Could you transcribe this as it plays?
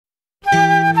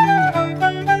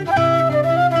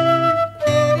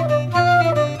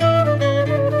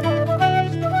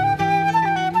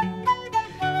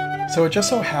So it just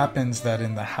so happens that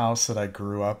in the house that I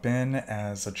grew up in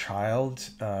as a child,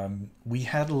 we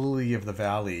had Lily of the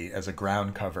Valley as a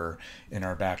ground cover in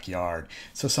our backyard.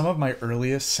 So some of my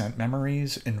earliest scent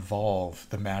memories involve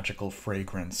the magical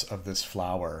fragrance of this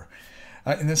flower.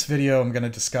 In this video, I'm going to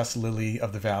discuss Lily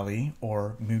of the Valley,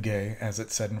 or Muguet as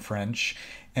it's said in French,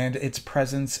 and its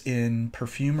presence in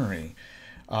perfumery.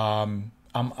 I'm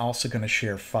also going to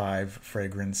share 5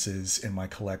 fragrances in my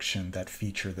collection that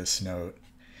feature this note.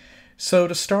 So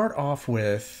to start off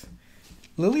with,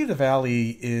 Lily of the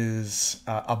Valley is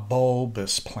a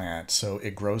bulbous plant, so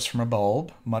it grows from a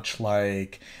bulb, much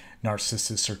like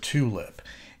narcissus or tulip.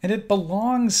 And it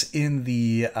belongs in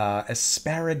the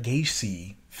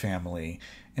Asparagaceae family,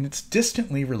 and it's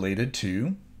distantly related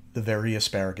to the very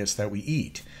asparagus that we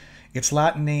eat. Its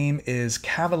Latin name is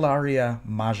Cavalleria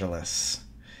majalis,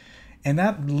 and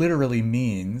that literally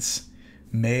means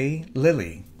May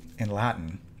Lily in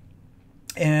Latin.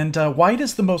 And white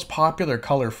is the most popular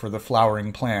color for the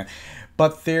flowering plant,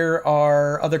 but there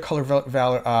are other color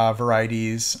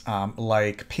varieties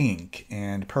like pink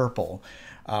and purple.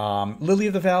 Lily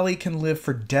of the Valley can live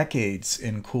for decades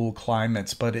in cool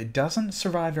climates, but it doesn't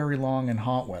survive very long in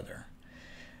hot weather.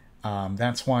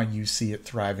 That's why you see it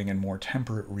thriving in more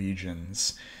temperate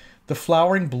regions. The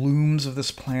flowering blooms of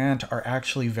this plant are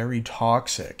actually very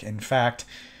toxic. In fact,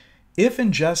 if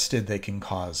ingested, they can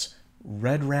cause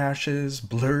red rashes,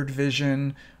 blurred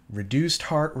vision, reduced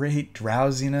heart rate,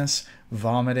 drowsiness,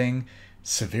 vomiting,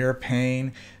 severe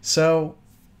pain. So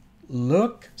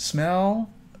look,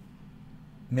 smell,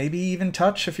 maybe even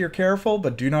touch if you're careful,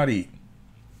 but do not eat.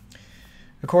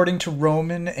 According to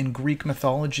Roman and Greek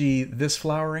mythology, this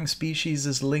flowering species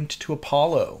is linked to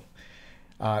Apollo,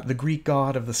 the Greek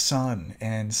god of the sun,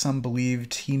 and some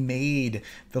believed he made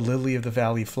the Lily of the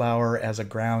Valley flower as a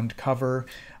ground cover,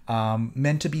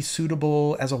 meant to be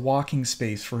suitable as a walking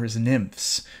space for his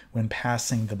nymphs when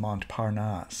passing the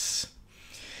Montparnasse.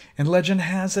 And legend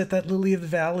has it that Lily of the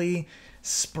Valley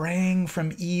sprang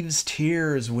from Eve's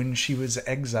tears when she was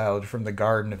exiled from the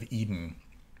Garden of Eden.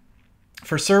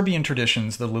 For Serbian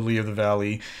traditions, the Lily of the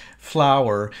Valley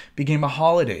flower became a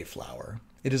holiday flower.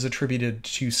 It is attributed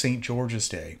to St. George's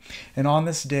Day, and on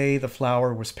this day the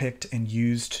flower was picked and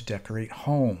used to decorate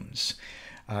homes.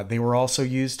 They were also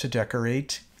used to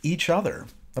decorate each other.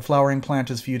 The flowering plant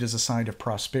is viewed as a sign of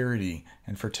prosperity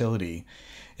and fertility.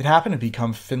 It happened to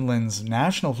become Finland's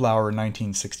national flower in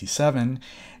 1967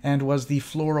 and was the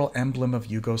floral emblem of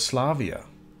Yugoslavia.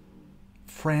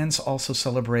 France also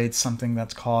celebrates something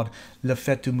that's called La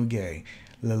Fête du Muguet,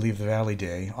 Lily of the Valley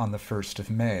Day, on the 1st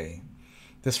of May.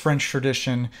 This French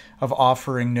tradition of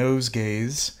offering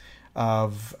nosegays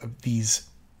of these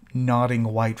nodding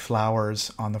white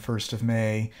flowers on the 1st of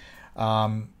May,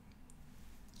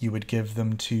 you would give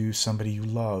them to somebody you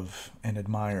love and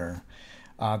admire.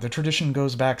 The tradition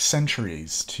goes back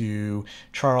centuries to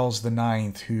Charles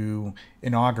IX, who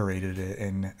inaugurated it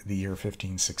in the year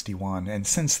 1561. And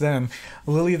since then,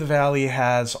 Lily of the Valley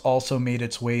has also made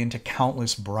its way into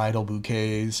countless bridal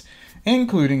bouquets,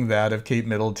 including that of Kate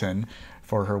Middleton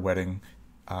for her wedding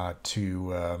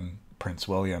to Prince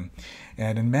William.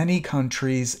 And in many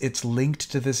countries, it's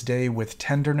linked to this day with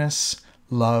tenderness,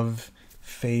 love,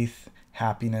 faith,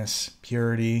 happiness,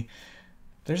 purity.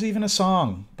 There's even a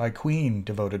song by Queen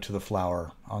devoted to the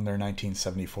flower on their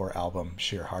 1974 album,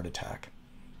 Sheer Heart Attack.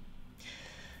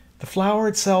 The flower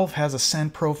itself has a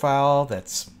scent profile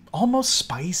that's almost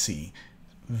spicy,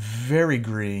 very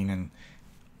green, and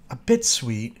a bit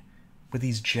sweet, with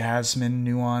these jasmine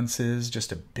nuances,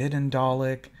 just a bit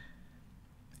indolic,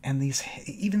 and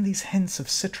even these hints of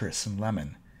citrus and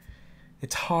lemon.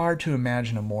 It's hard to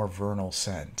imagine a more vernal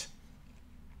scent.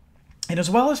 And as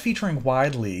well as featuring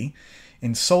widely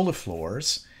in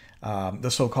soliflores, the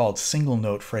so-called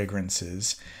single-note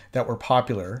fragrances that were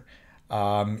popular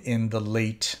in the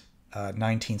late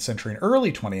 19th century and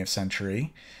early 20th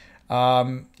century,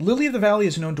 Lily of the Valley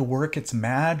is known to work its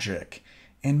magic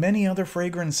in many other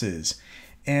fragrances,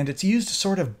 and it's used to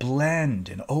sort of blend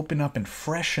and open up and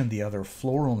freshen the other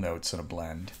floral notes in a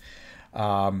blend.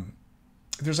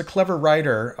 There's a clever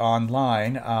writer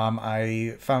online.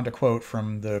 I found a quote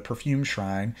from the Perfume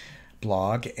Shrine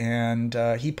blog, and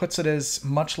he puts it as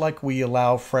much like we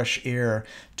allow fresh air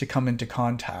to come into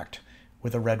contact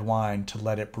with a red wine to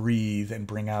let it breathe and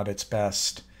bring out its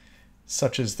best.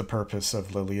 Such is the purpose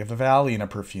of Lily of the Valley in a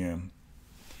perfume.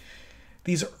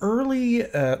 These early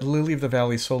Lily of the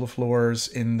Valley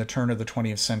soliflores in the turn of the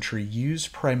 20th century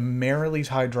used primarily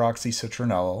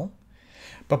hydroxycitronol,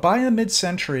 but by the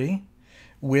mid-century,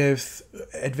 with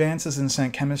advances in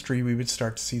scent chemistry, we would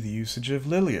start to see the usage of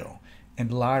Lilial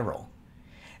and Lyrol.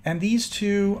 And these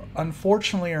two,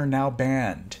 unfortunately, are now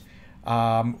banned,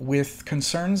 with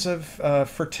concerns of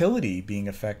fertility being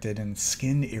affected and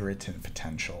skin irritant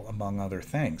potential, among other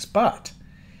things. But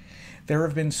there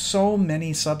have been so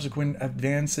many subsequent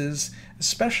advances,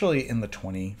 especially in the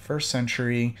 21st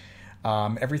century.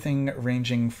 Everything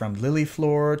ranging from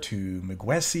LilyFlore to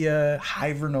Muguet,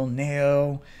 Hivernal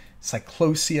Neo,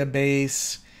 Cyclosia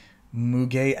base,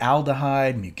 Muguet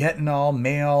aldehyde, Muguetinol,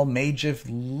 Mayol, Meijiff,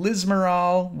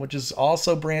 Lysmeral, which is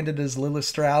also branded as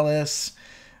Lilestralis,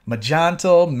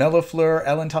 Majantal, LilyFlore,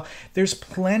 Elentol. There's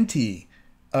plenty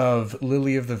of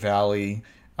Lily of the Valley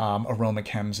aroma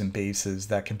chems and bases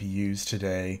that can be used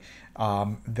today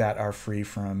that are free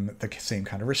from the same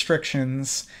kind of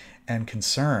restrictions and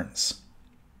concerns.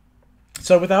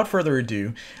 So without further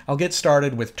ado, I'll get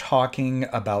started with talking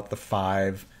about the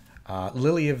 5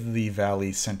 Lily of the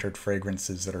Valley centered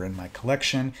fragrances that are in my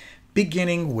collection,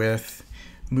 beginning with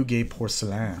Muguet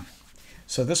Porcelaine.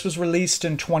 So this was released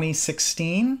in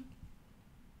 2016.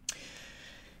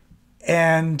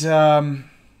 And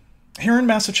here in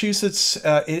Massachusetts,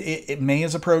 May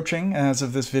is approaching as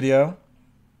of this video.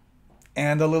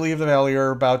 And the Lily of the Valley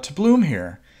are about to bloom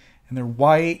here. And their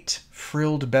white,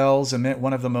 frilled bells emit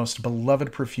one of the most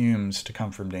beloved perfumes to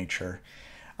come from nature.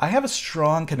 I have a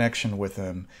strong connection with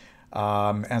them,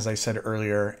 as I said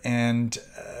earlier, and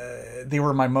they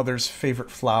were my mother's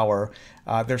favorite flower.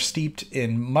 They're steeped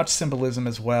in much symbolism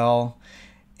as well,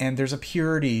 and there's a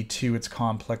purity to its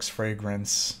complex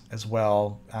fragrance as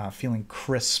well, feeling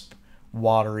crisp,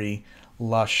 watery,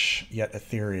 lush, yet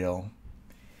ethereal.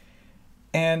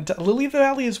 And Lily of the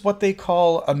Valley is what they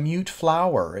call a mute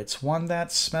flower. It's one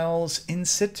that smells in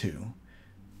situ,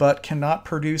 but cannot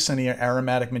produce any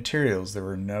aromatic materials. There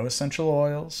are no essential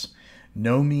oils,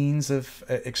 no means of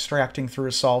extracting through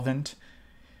a solvent.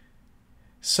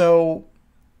 So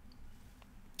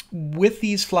with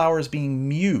these flowers being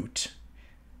mute,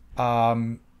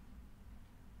 what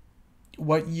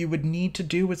you would need to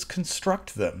do is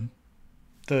construct them,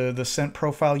 the scent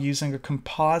profile, using a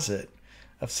composite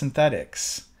of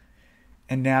synthetics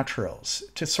and naturals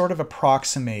to sort of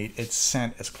approximate its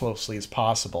scent as closely as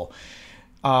possible.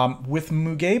 With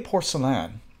Muguet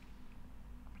Porcelaine,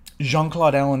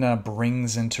 Jean-Claude Ellena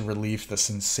brings into relief the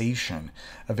sensation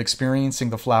of experiencing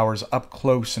the flowers up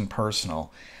close and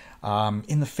personal.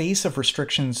 In the face of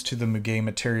restrictions to the Muguet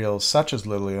materials such as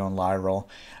Lilial and Lysmeral,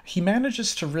 he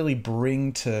manages to really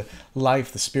bring to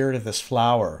life the spirit of this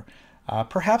flower,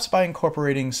 perhaps by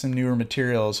incorporating some newer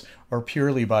materials or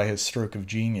purely by his stroke of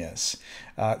genius.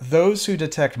 Those who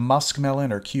detect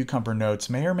muskmelon or cucumber notes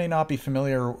may or may not be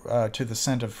familiar to the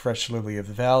scent of fresh Lily of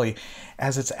the Valley,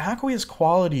 as its aqueous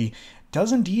quality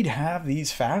does indeed have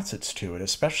these facets to it,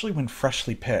 especially when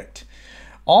freshly picked.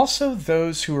 Also,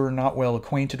 those who are not well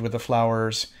acquainted with the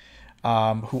flowers,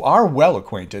 who are well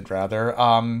acquainted rather,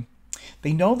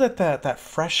 they know that that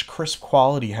fresh, crisp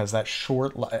quality has that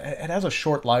it has a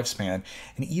short lifespan,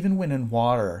 and even when in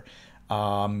water,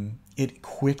 it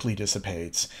quickly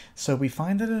dissipates. So we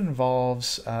find that it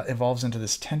evolves into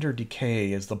this tender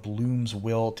decay as the blooms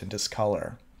wilt and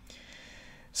discolor.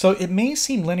 So it may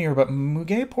seem linear, but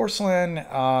Muguet Porcelaine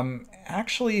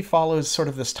actually follows sort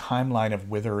of this timeline of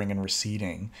withering and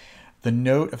receding. The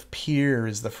note of pear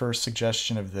is the first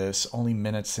suggestion of this, only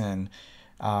minutes in,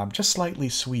 just slightly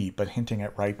sweet, but hinting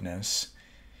at ripeness.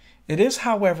 It is,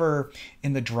 however,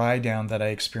 in the dry down that I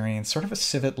experience sort of a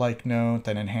civet-like note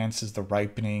that enhances the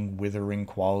ripening, withering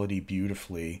quality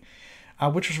beautifully,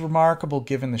 which is remarkable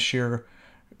given the sheer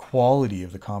quality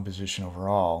of the composition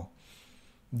overall.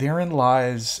 Therein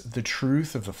lies the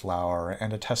truth of the flower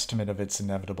and a testament of its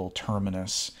inevitable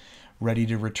terminus, ready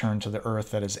to return to the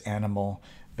earth that is animal,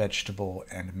 vegetable,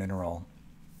 and mineral.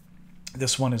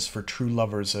 This one is for true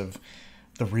lovers of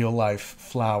the real-life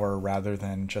flower rather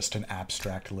than just an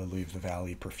abstract Lily of the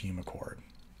Valley perfume accord.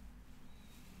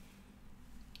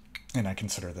 And I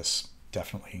consider this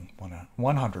definitely 100%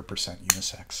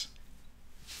 unisex.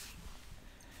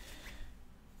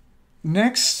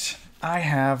 Next, I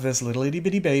have this little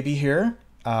itty-bitty baby here.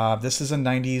 This is a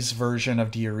 90s version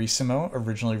of Diorissimo,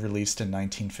 originally released in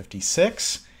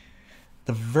 1956.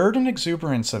 The verdant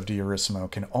exuberance of Diorissimo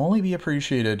can only be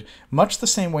appreciated much the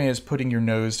same way as putting your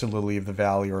nose to Lily of the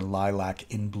Valley or lilac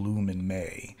in bloom in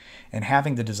May, and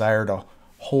having the desire to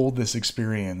hold this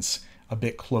experience a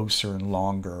bit closer and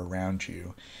longer around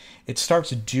you. It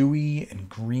starts dewy and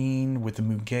green, with the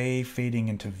Muguet fading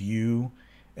into view,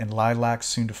 and lilacs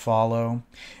soon to follow.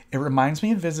 It reminds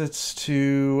me of visits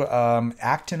to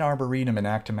Acton Arboretum in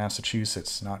Acton,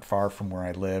 Massachusetts, not far from where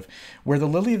I live, where the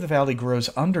Lily of the Valley grows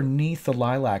underneath the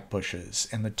lilac bushes,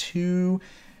 and the two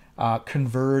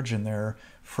converge in their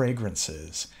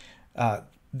fragrances.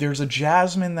 There's a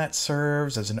jasmine that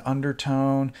serves as an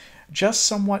undertone, just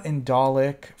somewhat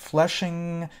indolic,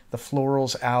 fleshing the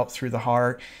florals out through the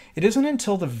heart. It isn't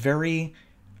until the very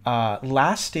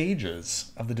last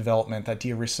stages of the development that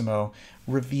Diorissimo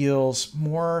reveals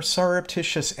more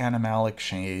surreptitious animalic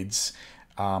shades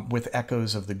with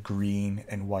echoes of the green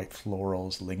and white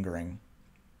florals lingering.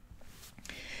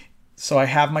 So I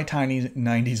have my tiny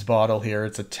 90s bottle here.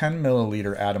 It's a 10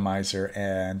 milliliter atomizer,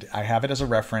 and I have it as a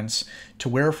reference to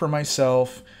wear for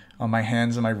myself on my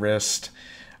hands and my wrist.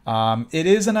 It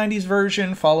is a 90s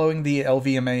version following the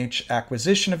LVMH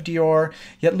acquisition of Dior,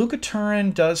 yet Luca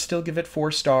Turin does still give it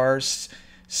 4 stars,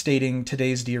 stating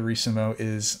today's Diorissimo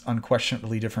is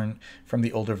unquestionably different from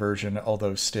the older version,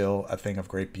 although still a thing of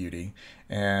great beauty.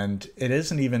 And it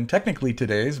isn't even technically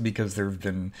today's because there have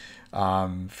been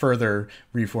further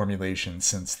reformulations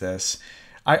since this.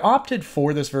 I opted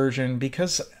for this version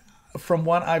because from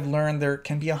what I've learned, there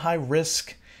can be a high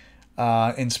risk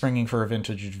in springing for a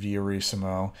vintage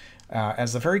Diorissimo,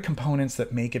 as the very components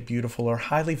that make it beautiful are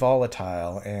highly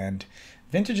volatile, and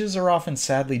vintages are often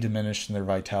sadly diminished in their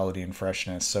vitality and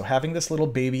freshness. So having this little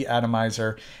baby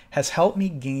atomizer has helped me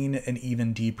gain an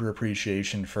even deeper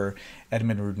appreciation for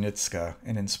Edmund Rudnitska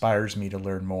and inspires me to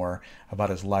learn more about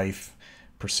his life,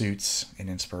 pursuits, and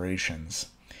inspirations.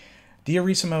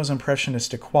 Diorissimo's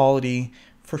impressionistic quality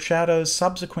foreshadows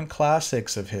subsequent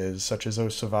classics of his, such as Eau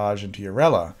Sauvage and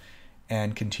Diorella,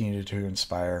 and continued to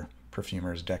inspire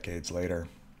perfumers decades later.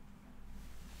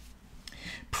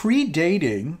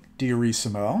 Predating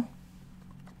Diorissimo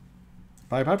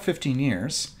by about 15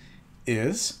 years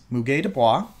is Muguet de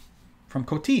Bois from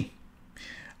Coty.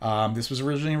 This was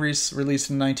originally released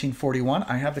in 1941.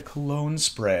 I have the cologne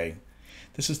spray.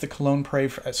 This is the cologne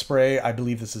spray. I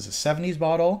believe this is a 70s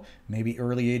bottle, maybe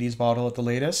early 80s bottle at the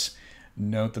latest.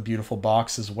 Note the beautiful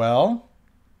box as well.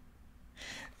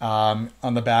 On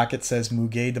the back it says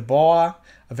Muguet de Bois,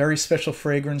 a very special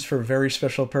fragrance for a very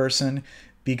special person,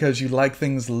 because you like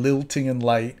things lilting and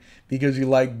light, because you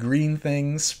like green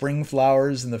things, spring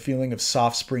flowers, and the feeling of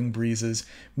soft spring breezes.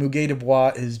 Muguet de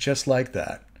Bois is just like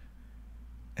that.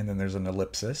 And then there's an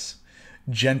ellipsis.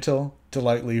 Gentle,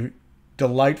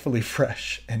 delightfully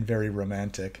fresh, and very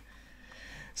romantic.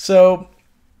 So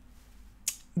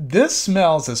this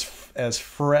smells as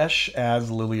fresh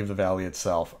as Lily of the Valley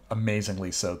itself,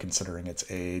 amazingly so considering its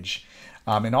age.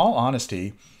 In all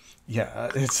honesty,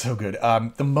 yeah, it's so good.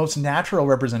 The most natural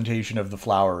representation of the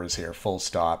flower is here, full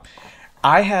stop.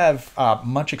 I have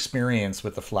much experience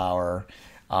with the flower,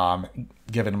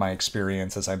 given my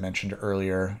experience, as I mentioned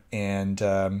earlier. And,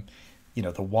 you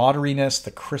know, the wateriness,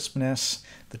 the crispness,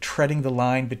 the treading the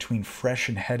line between fresh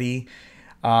and heady.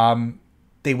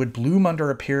 They would bloom under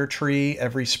a pear tree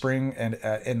every spring and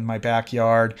in my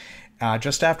backyard.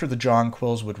 Just after the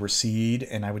jonquils would recede,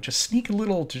 and I would just sneak a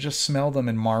little to just smell them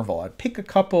and marvel. I'd pick a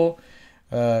couple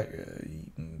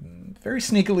very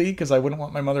sneakily because I wouldn't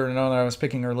want my mother to know that I was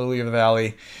picking her Lily of the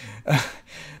Valley.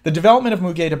 The development of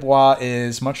Muguet de Bois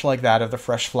is much like that of the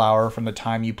fresh flower from the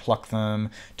time you pluck them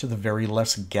to the very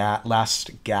last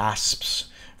gasps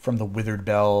from the withered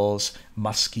bells,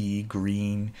 musky,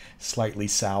 green, slightly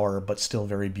sour, but still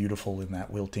very beautiful in that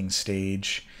wilting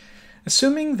stage.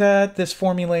 Assuming that this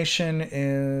formulation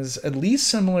is at least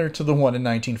similar to the one in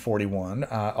 1941,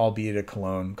 albeit a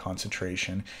cologne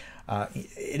concentration,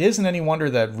 it isn't any wonder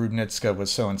that Rudnitska was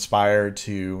so inspired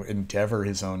to endeavor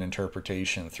his own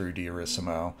interpretation through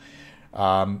Diorissimo.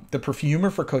 The perfumer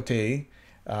for Coty,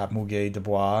 Muguet de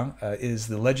Bois, is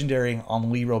the legendary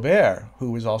Henri Robert, who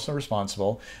was also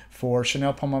responsible for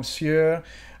Chanel Pour Monsieur,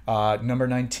 number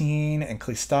 19, and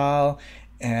Cristal.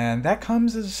 And that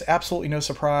comes as absolutely no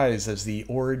surprise, as the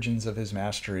origins of his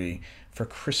mastery for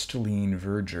crystalline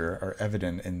verdure are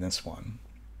evident in this one.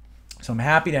 So I'm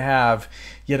happy to have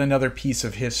yet another piece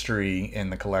of history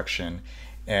in the collection.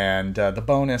 And the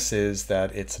bonus is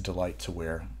that it's a delight to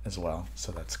wear as well.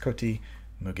 So that's Coty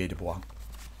Muguet de Bois.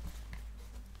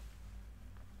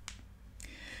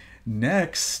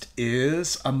 Next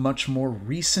is a much more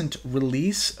recent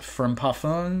release from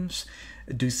Parfum's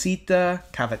Dusita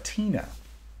Cavatina.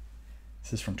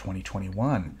 This is from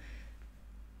 2021.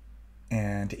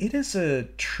 And it is a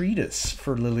treatise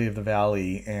for Lily of the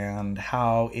Valley and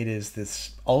how it is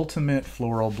this ultimate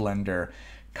floral blender,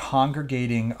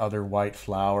 congregating other white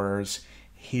flowers,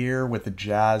 here with a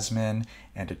jasmine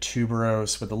and a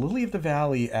tuberose, with the Lily of the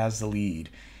Valley as the lead.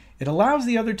 It allows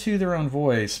the other two their own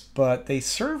voice, but they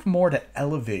serve more to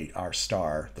elevate our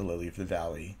star, the Lily of the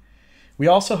Valley. We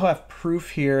also have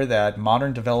proof here that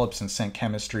modern develops in scent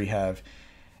chemistry have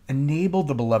enabled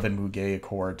the beloved Muguet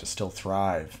Accord to still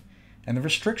thrive. And the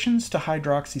restrictions to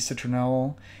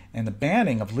hydroxycitronol and the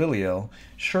banning of Lilial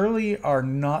surely are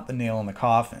not the nail in the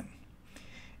coffin.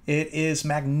 It is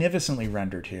magnificently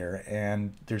rendered here,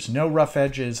 and there's no rough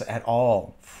edges at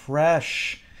all.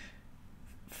 Fresh,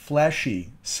 fleshy,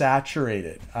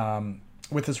 saturated,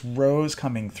 with this rose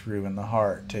coming through in the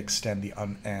heart to extend the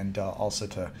and also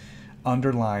to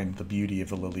underline the beauty of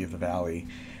the lily of the valley.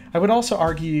 I would also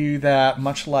argue that,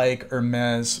 much like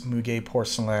Hermes, Muguet,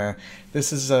 Porcelaine,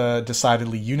 this is a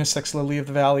decidedly unisex lily of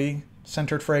the valley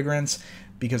centered fragrance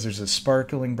because there's a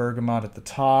sparkling bergamot at the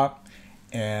top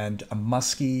and a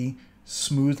musky,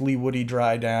 smoothly woody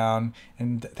dry down,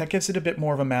 and that gives it a bit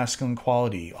more of a masculine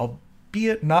quality,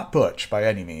 albeit not butch by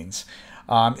any means.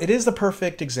 It is the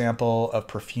perfect example of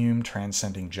perfume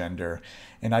transcending gender,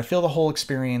 and I feel the whole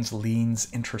experience leans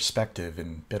introspective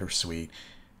and bittersweet.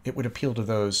 It would appeal to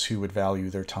those who would value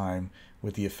their time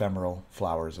with the ephemeral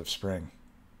flowers of spring.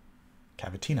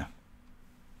 Cavatina.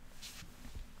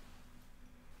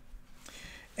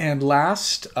 And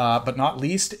last but not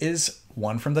least is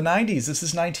one from the 90s. This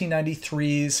is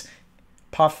 1993's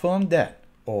Parfum d'Eté,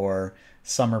 or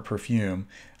Summer Perfume,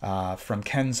 from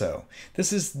Kenzo.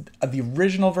 This is the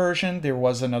original version. There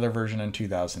was another version in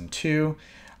 2002.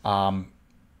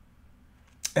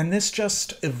 And this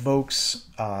just evokes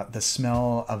the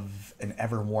smell of an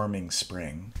ever-warming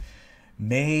spring.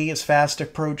 May is fast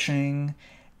approaching,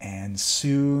 and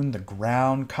soon the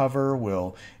ground cover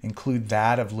will include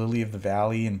that of Lily of the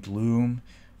Valley in bloom,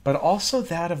 but also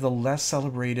that of the less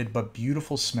celebrated but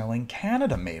beautiful smelling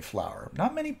Canada Mayflower.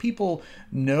 Not many people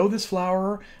know this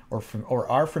flower or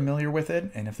are familiar with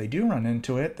it, and if they do run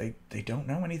into it, they don't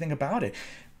know anything about it.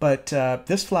 But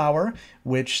this flower,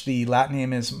 which the Latin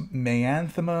name is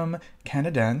Mayanthammum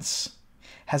canadense,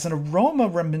 has an aroma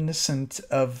reminiscent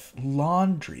of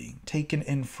laundry taken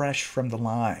in fresh from the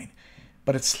line,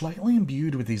 but it's slightly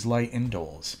imbued with these light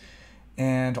indoles.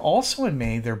 And also in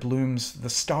May, there blooms the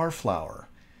starflower.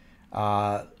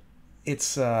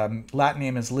 Its Latin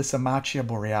name is Lysimachia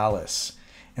borealis,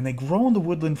 and they grow on the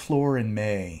woodland floor in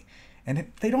May.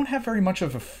 And they don't have very much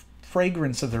of a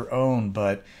fragrance of their own,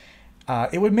 but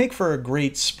it would make for a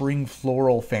great spring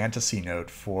floral fantasy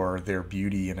note for their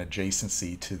beauty and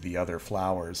adjacency to the other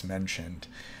flowers mentioned.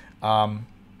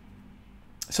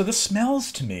 So this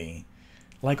smells to me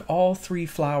like all three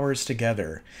flowers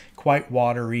together, quite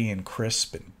watery and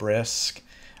crisp and brisk.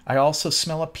 I also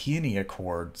smell a peony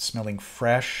accord, smelling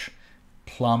fresh,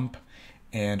 plump,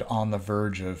 and on the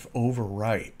verge of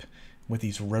overripe, with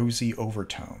these rosy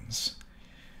overtones.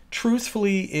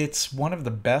 Truthfully, it's one of the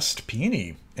best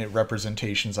peony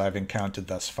representations I've encountered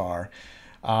thus far.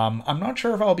 I'm not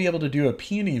sure if I'll be able to do a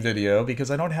peony video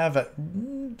because I don't have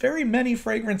very many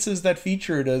fragrances that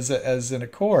feature it as an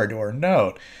accord or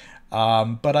note.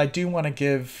 But I do want to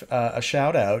give a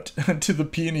shout out to the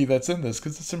peony that's in this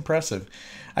because it's impressive.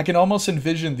 I can almost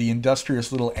envision the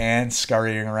industrious little ants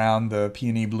scurrying around the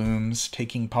peony blooms,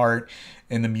 taking part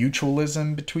in the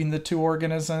mutualism between the two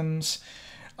organisms.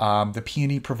 The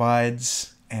peony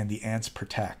provides and the ants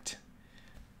protect.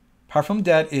 Parfum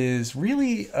d'Eté is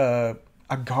really a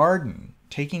garden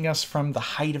taking us from the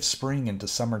height of spring into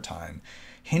summertime,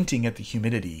 hinting at the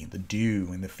humidity, the dew,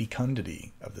 and the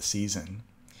fecundity of the season.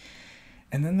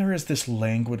 And then there is this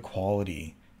languid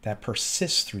quality that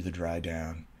persists through the dry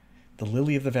down, the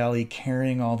lily of the valley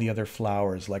carrying all the other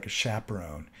flowers like a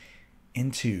chaperone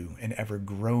into an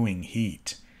ever-growing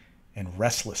heat and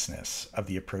restlessness of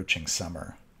the approaching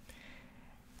summer.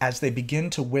 As they begin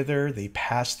to wither, they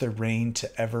pass their reign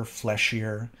to ever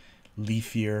fleshier,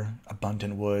 leafier,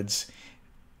 abundant woods,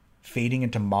 fading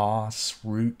into moss,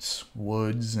 roots,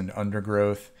 woods, and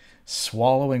undergrowth,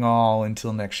 swallowing all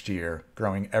until next year,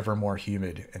 growing ever more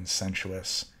humid and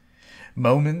sensuous.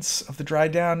 Moments of the dry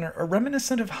down are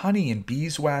reminiscent of honey and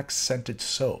beeswax-scented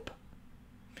soap.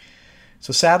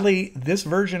 So sadly, this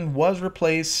version was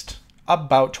replaced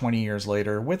about 20 years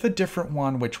later with a different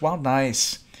one, which, while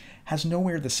nice, has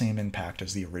nowhere the same impact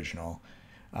as the original.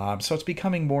 So it's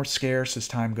becoming more scarce as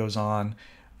time goes on,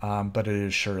 but it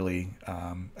is surely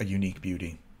a unique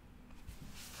beauty.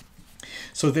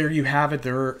 So there you have it.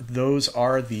 Those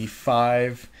are the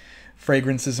 5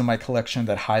 fragrances in my collection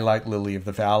that highlight Lily of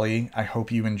the Valley. I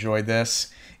hope you enjoyed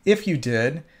this. If you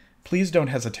did, please don't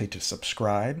hesitate to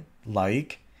subscribe,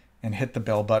 like, and hit the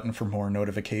bell button for more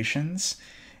notifications.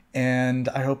 And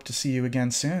I hope to see you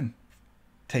again soon.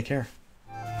 Take care.